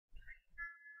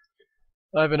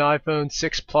I have an iPhone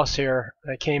 6 Plus here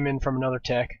that came in from another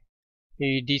tech.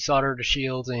 He desoldered the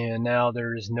shields and now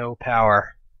there's no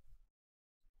power.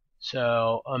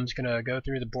 So I'm just gonna go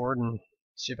through the board and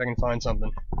see if I can find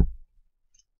something.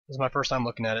 This is my first time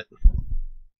looking at it.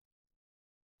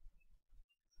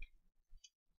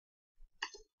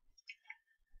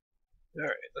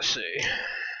 Alright, let's see.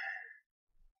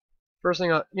 First thing,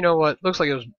 you know what? Looks like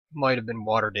it might have been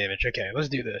water damage. Okay, let's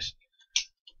do this.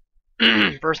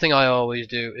 First thing I always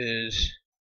do is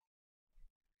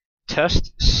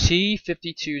test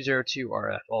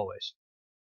C5202RF, always.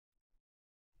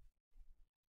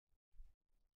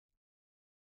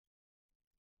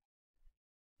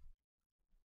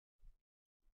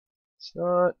 It's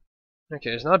not... Okay,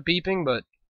 it's not beeping, but...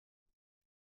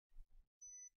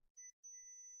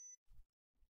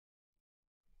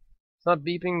 It's not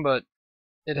beeping, but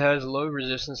it has low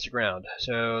resistance to ground,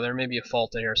 so there may be a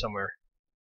fault in here somewhere.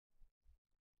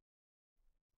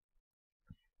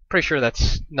 Pretty sure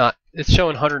that's not... It's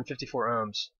showing 154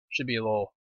 ohms. Should be a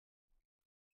little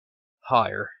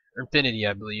higher. Or infinity,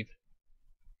 I believe.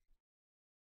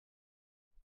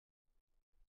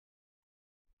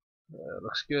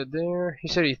 Looks good there. He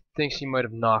said he thinks he might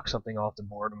have knocked something off the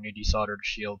board when he desoldered the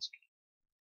shields.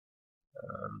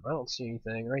 I don't see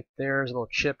anything. Right there's a little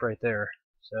chip right there.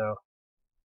 So,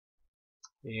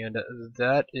 and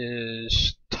that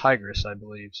is Tigris, I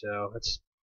believe. So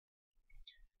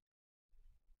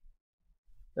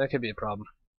that could be a problem.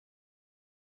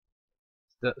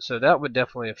 So that would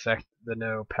definitely affect the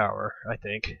no power, I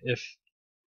think, if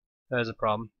that is a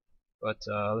problem. But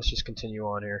let's just continue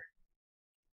on here.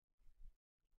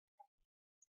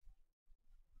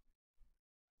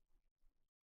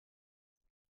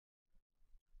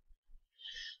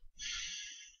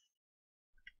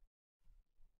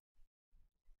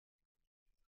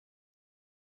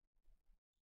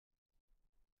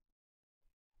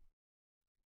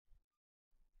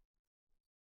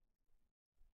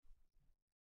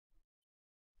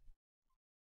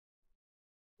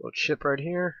 Little chip right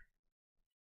here.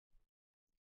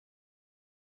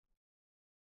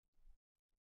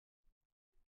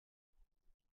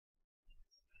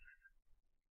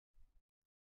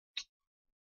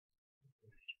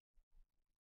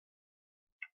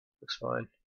 Looks fine.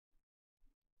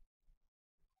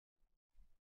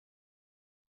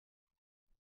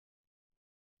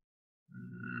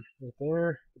 Right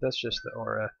there. That's just the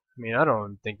RF. I mean, I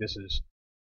don't think this is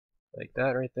like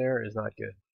that right there is not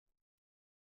good.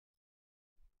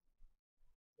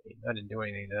 I didn't do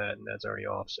anything to that, and that's already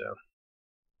off, so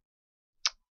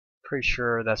pretty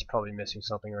sure that's probably missing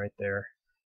something right there.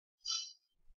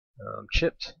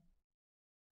 Chipped.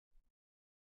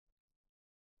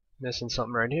 Missing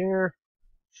something right here.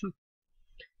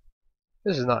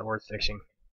 This is not worth fixing.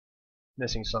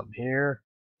 Missing something here,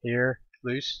 here,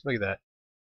 loose. Look at that.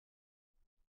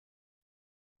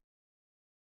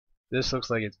 This looks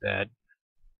like it's bad.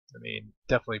 I mean,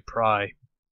 definitely pry.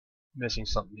 Missing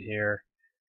something here.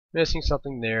 Missing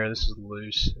something there. This is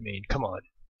loose. I mean, come on.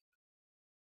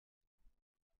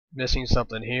 Missing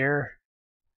something here.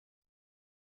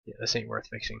 Yeah, this ain't worth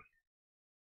fixing.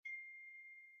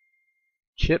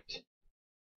 Chipped.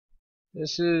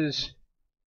 This is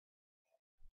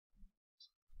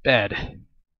bad. I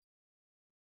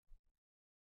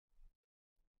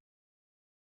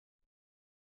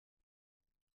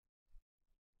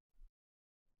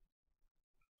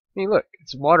mean, look,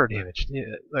 it's water damaged.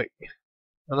 Yeah, like,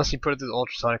 unless you put it through the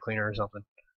ultrasonic cleaner or something.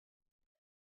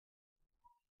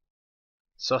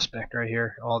 Suspect right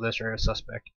here. All this right here,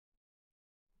 suspect.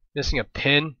 Missing a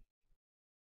pin.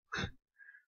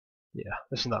 Yeah,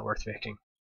 this is not worth fixing.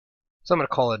 So I'm gonna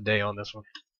call it a day on this one.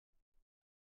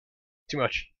 Too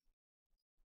much.